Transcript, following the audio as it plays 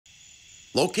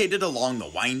Located along the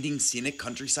winding scenic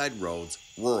countryside roads,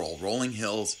 rural rolling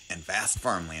hills, and vast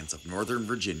farmlands of Northern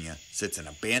Virginia sits an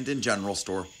abandoned general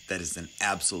store that is an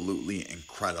absolutely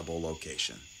incredible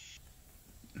location.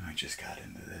 I just got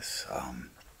into this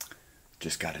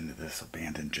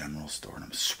abandoned general store and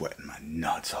I'm sweating my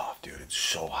nuts off, dude. It's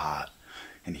so hot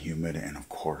and humid, and of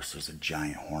course there's a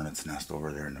giant hornet's nest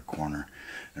over there in the corner.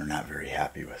 They're not very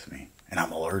happy with me, and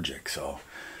I'm allergic, so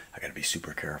I gotta be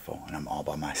super careful, and I'm all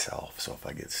by myself, so if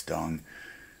I get stung,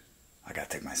 I gotta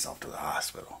take myself to the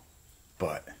hospital.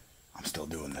 But I'm still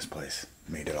doing this place.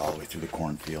 Made it all the way through the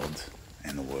cornfields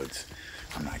and the woods.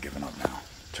 I'm not giving up now.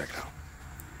 Check it out.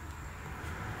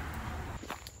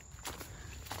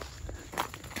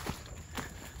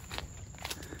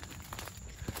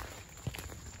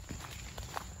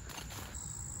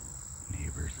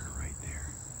 Neighbors are right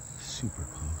there, super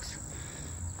close.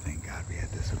 Thank God we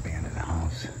had this abandoned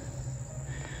house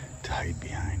to hide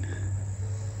behind.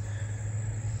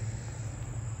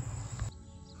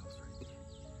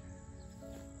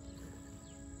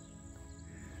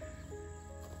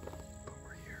 But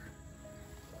we're here.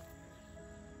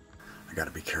 I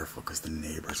gotta be careful because the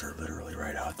neighbors are literally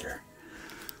right out there.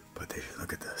 But they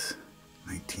look at this.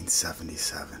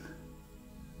 1977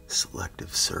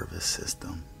 selective service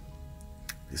system.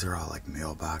 These are all like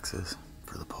mailboxes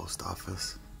for the post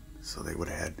office. So they would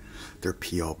have had their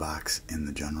P.O. box in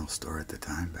the general store at the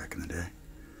time, back in the day.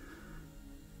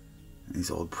 And these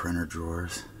old printer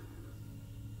drawers.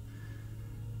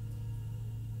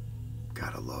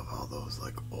 Gotta love all those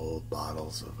like old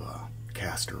bottles of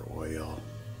castor oil.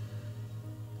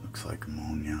 Looks like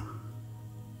ammonia.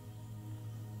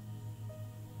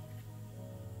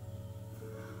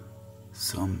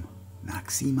 Some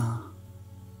Noxema.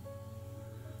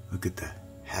 Look at the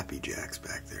Happy Jacks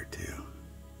back there too.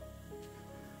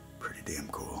 Pretty damn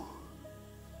cool.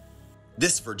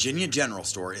 This Virginia general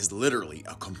store is literally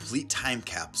a complete time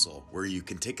capsule where you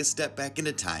can take a step back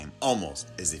into time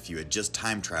almost as if you had just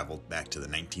time traveled back to the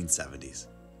 1970s.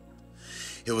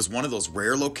 It was one of those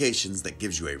rare locations that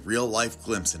gives you a real life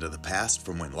glimpse into the past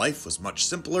from when life was much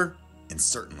simpler and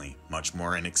certainly much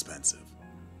more inexpensive.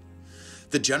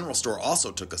 The general store also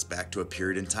took us back to a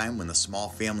period in time when the small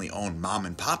family-owned mom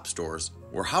and pop stores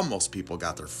were how most people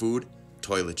got their food,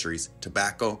 toiletries,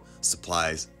 tobacco,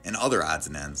 supplies, and other odds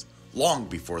and ends long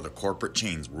before the corporate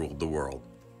chains ruled the world.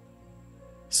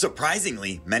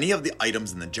 Surprisingly, many of the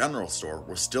items in the general store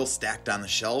were still stacked on the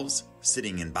shelves,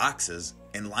 sitting in boxes,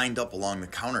 and lined up along the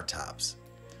countertops.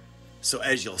 So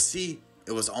as you'll see,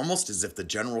 it was almost as if the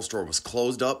general store was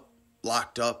closed up,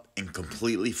 locked up, and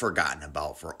completely forgotten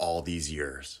about for all these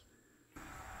years.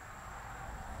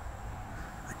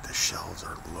 Like the shelves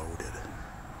are loaded.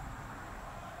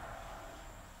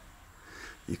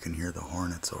 You can hear the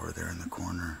hornets over there in the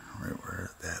corner, right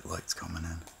where that light's coming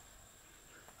in.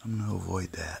 I'm gonna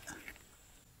avoid that.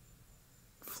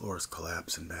 Floor's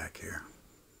collapsing back here.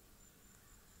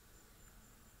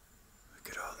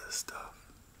 Look at all this stuff.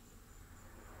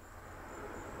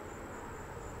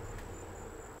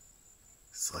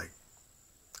 It's like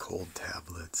cold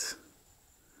tablets,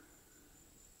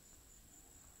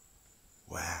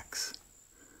 wax.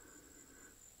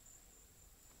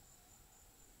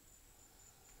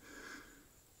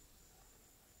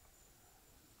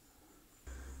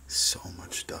 So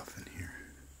much stuff in here.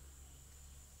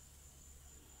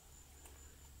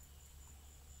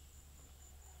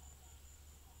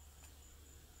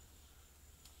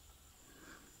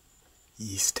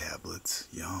 Yeast tablets,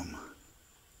 yum.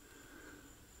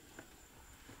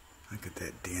 Look at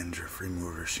that dandruff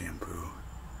remover shampoo.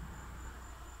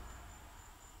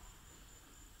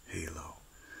 Halo.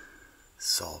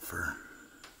 Sulfur.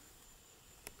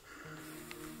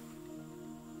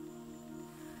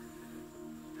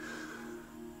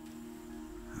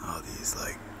 All these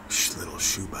like little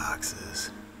shoe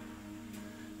boxes.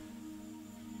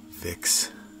 Vicks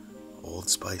Old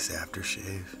Spice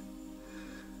aftershave.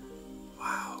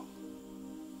 Wow.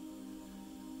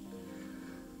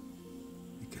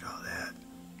 Look at all that.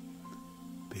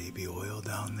 Baby oil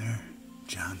down there.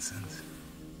 Johnson's.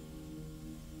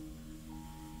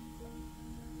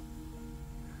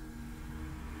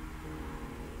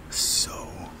 So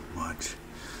much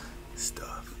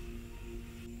stuff.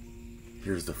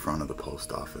 Here's the front of the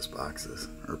post office boxes,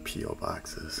 or P.O.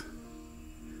 boxes.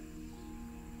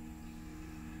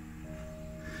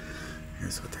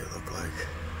 Here's what they look like.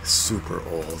 Super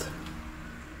old.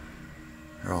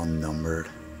 They're all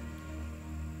numbered.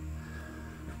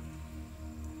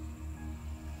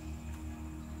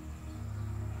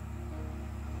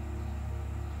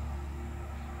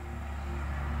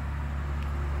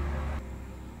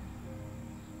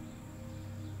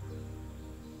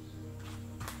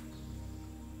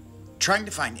 Trying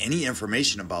to find any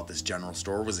information about this general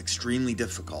store was extremely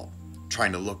difficult.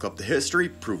 Trying to look up the history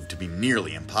proved to be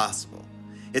nearly impossible.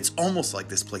 It's almost like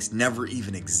this place never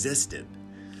even existed.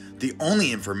 The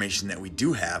only information that we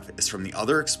do have is from the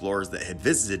other explorers that had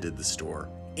visited the store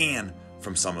and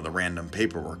from some of the random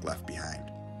paperwork left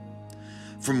behind.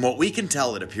 From what we can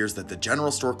tell, it appears that the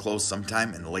general store closed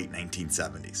sometime in the late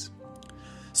 1970s.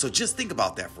 So just think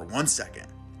about that for 1 second.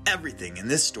 Everything in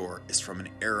this store is from an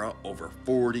era over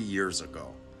 40 years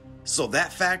ago. So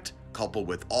that fact, coupled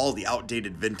with all the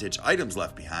outdated vintage items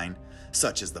left behind,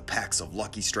 such as the packs of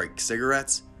Lucky Strike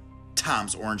cigarettes,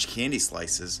 Tom's orange candy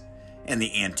slices, and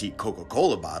the antique Coca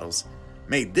Cola bottles,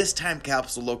 made this time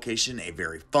capsule location a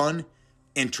very fun,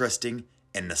 interesting,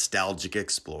 and nostalgic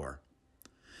explore.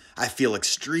 I feel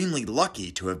extremely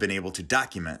lucky to have been able to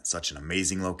document such an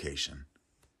amazing location.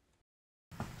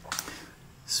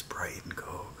 Sprite and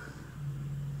Coke.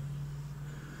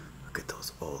 Look at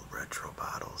those old retro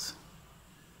bottles.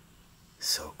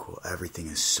 So cool. Everything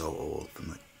is so old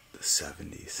from the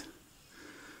 70s.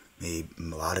 Maybe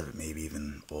a lot of it maybe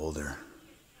even older.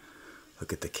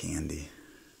 Look at the candy.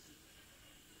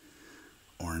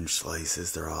 Orange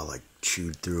slices, they're all like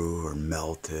chewed through or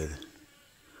melted.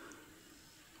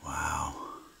 Wow.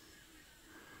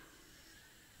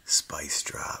 Spice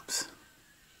drops.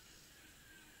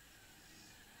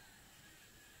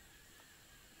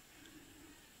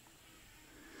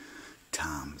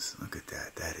 Tom's, look at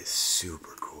that. That is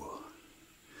super cool.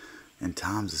 And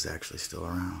Tom's is actually still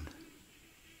around.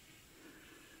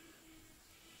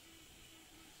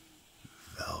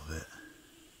 Velvet.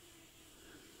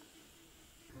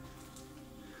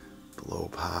 Blow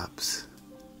pops.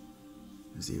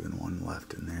 There's even one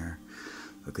left in there.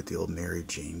 Look at the old Mary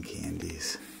Jane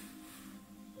candies.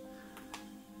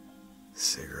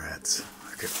 Cigarettes.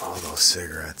 Look at all those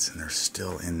cigarettes, and they're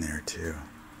still in there too.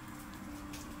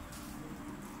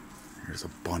 There's a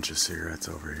bunch of cigarettes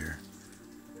over here.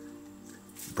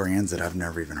 Brands that I've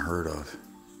never even heard of.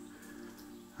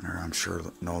 And are, I'm sure,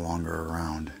 no longer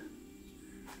around.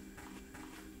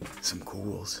 Some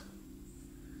Cools.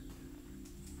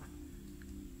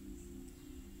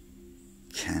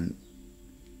 Kent.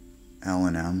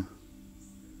 L&M.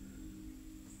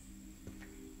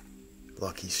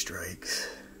 Lucky Strikes.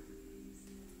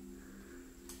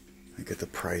 Look at the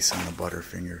price on the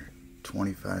Butterfinger.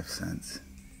 25 cents.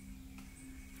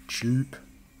 Cheap.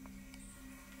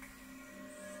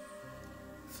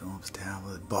 Phillips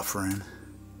tablet. Bufferin.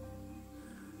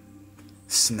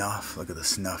 Snuff. Look at the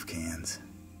snuff cans.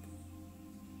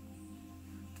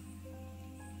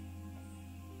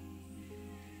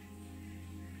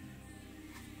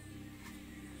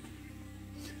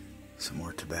 Some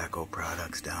more tobacco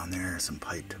products down there. Some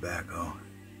pipe tobacco.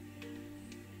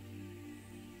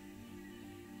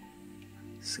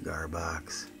 Cigar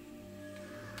box.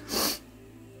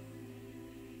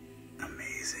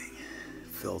 Amazing.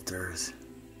 Filters.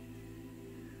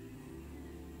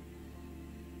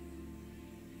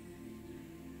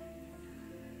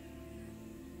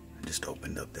 I just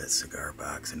opened up that cigar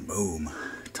box and boom,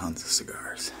 tons of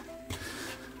cigars.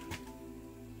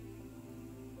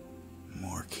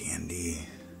 More candy.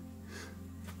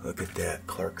 Look at that,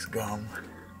 Clark's gum.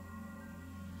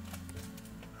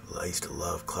 I used to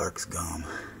love Clark's gum.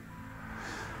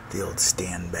 The old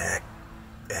stand back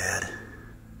ad.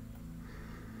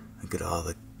 Look at all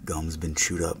the gums been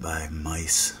chewed up by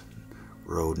mice,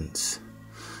 rodents,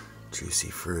 juicy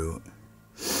fruit,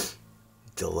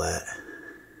 Gillette.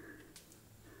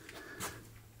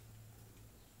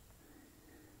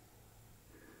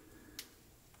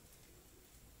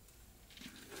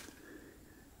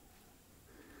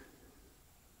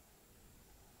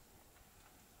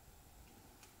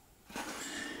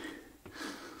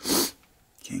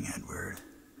 King Edward.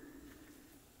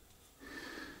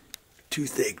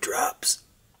 Toothache drops.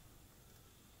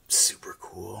 Super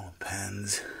cool.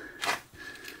 Pens.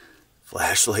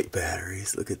 Flashlight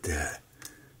batteries. Look at that.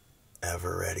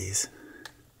 Ever-Readies.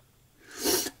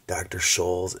 Dr.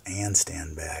 Scholl's and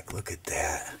Stand Back. Look at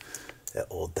that. That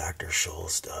old Dr. Scholl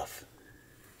stuff.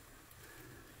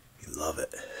 You love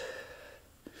it.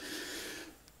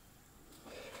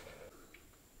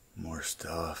 More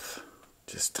stuff.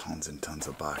 Just tons and tons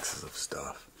of boxes of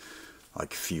stuff.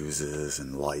 Like fuses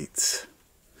and lights.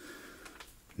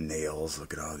 Nails.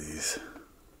 Look at all these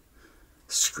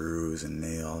screws and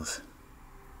nails.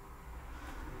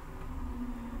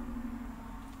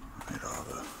 Look at all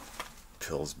the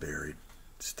Pillsbury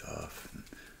stuff. And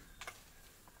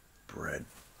bread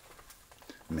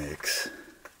mix.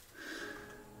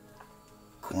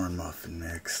 Corn muffin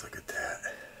mix. Look at that.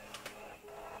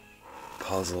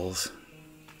 Puzzles.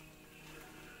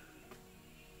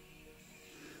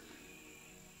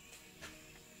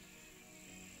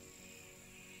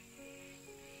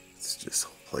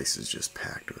 Place is just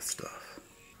packed with stuff.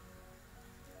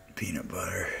 Peanut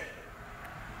butter.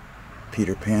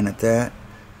 Peter Pan at that.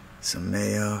 Some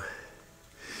mayo.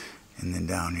 And then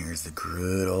down here is the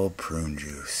good old prune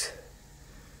juice.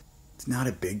 It's not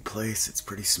a big place, it's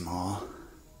pretty small.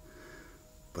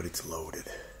 But it's loaded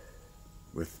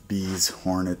with bees,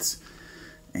 hornets,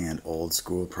 and old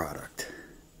school product.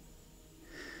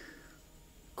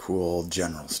 Cool old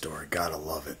general store. Gotta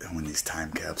love it when these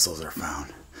time capsules are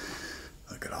found.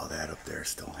 Look at all that up there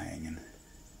still hanging.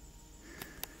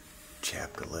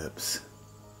 Chapped lips.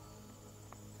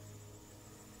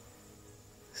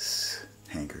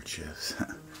 Handkerchiefs.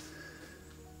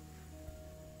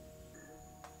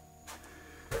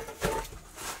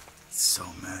 It's so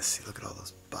messy. Look at all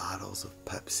those bottles of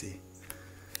Pepsi.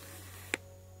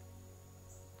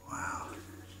 Wow.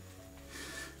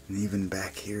 And even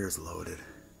back here is loaded.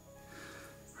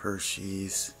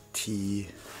 Hershey's, tea.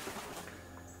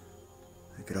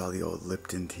 Look at all the old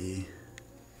Lipton tea.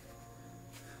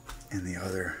 And the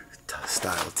other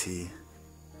style tea.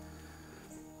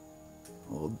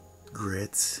 Old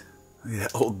grits. Look at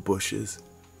that, old bushes.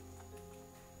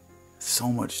 So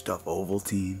much stuff.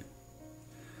 Ovaltine.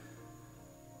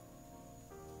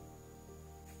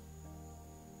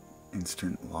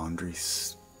 Instant laundry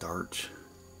starch.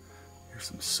 Here's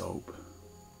some soap.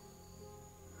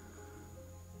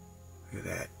 Look at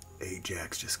that.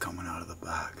 Ajax just coming out of the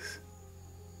box.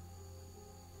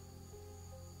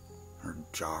 Or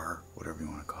jar, whatever you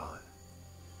want to call it.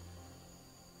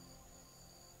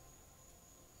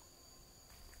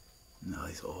 And all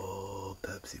these old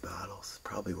Pepsi bottles.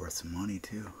 Probably worth some money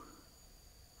too.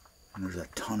 And there's a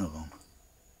ton of them.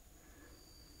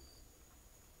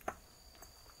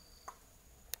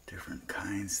 Different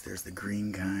kinds. There's the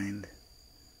green kind.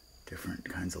 Different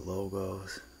kinds of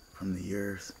logos from the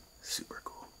years. Super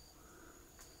cool.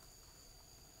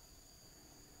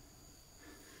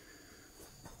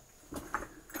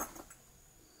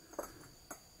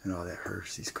 And all that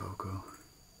Hershey's cocoa.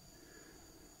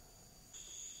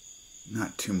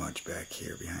 Not too much back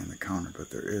here behind the counter,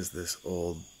 but there is this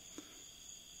old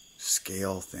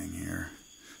scale thing here.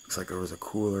 Looks like there was a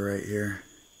cooler right here.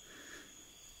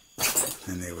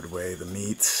 And they would weigh the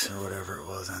meats or whatever it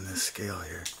was on this scale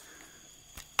here.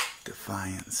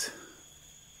 Defiance.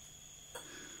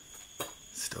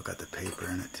 Still got the paper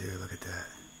in it too, look at that.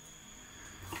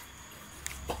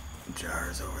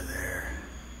 Jars over there.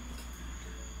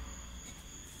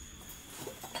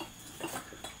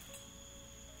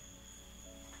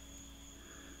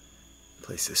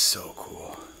 Place is so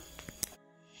cool.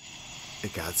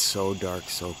 It got so dark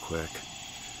so quick.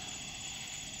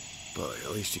 But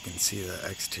at least you can see the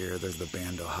exterior. There's the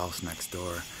Bando house next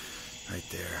door, right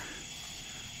there.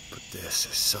 But this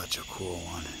is such a cool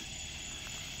one.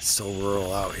 It's so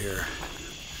rural out here.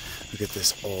 Look at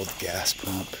this old gas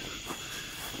pump.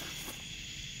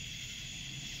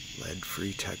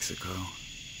 Lead-free Texaco.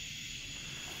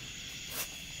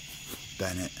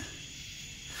 Bennett.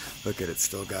 Look at it,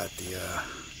 still got the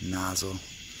nozzle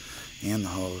and the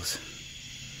hose.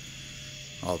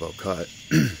 Although cut.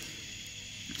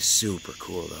 Super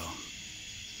cool though.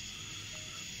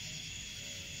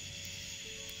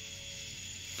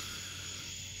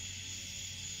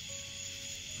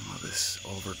 All this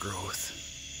overgrowth.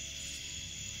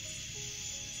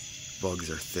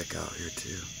 Bugs are thick out here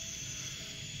too.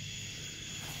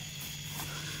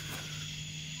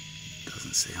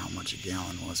 Doesn't say how much a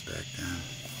gallon was back then.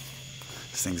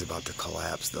 This thing's about to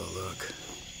collapse though, look.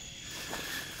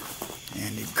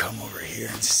 And you can come over here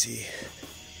and see.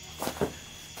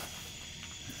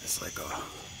 It's like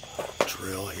a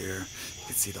drill here. You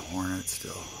can see the hornets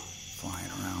still flying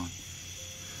around.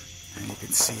 And you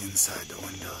can see inside the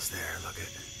windows there, look at.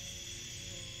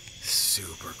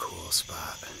 Super cool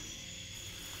spot.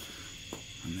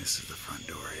 And this is the front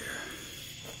door here.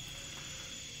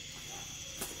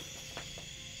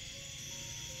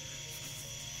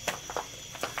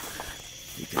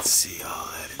 You can see all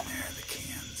that in there, the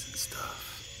cans and stuff.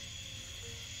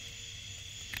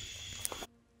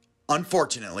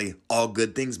 Unfortunately, all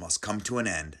good things must come to an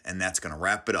end, and that's going to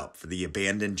wrap it up for the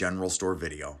abandoned general store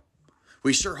video.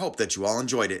 We sure hope that you all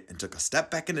enjoyed it and took a step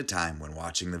back into time when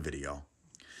watching the video.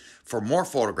 For more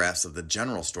photographs of the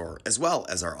general store, as well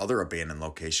as our other abandoned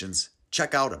locations,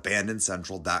 check out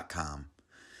abandonedcentral.com.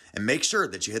 And make sure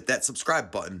that you hit that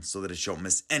subscribe button so that you don't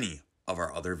miss any of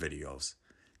our other videos.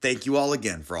 Thank you all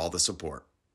again for all the support.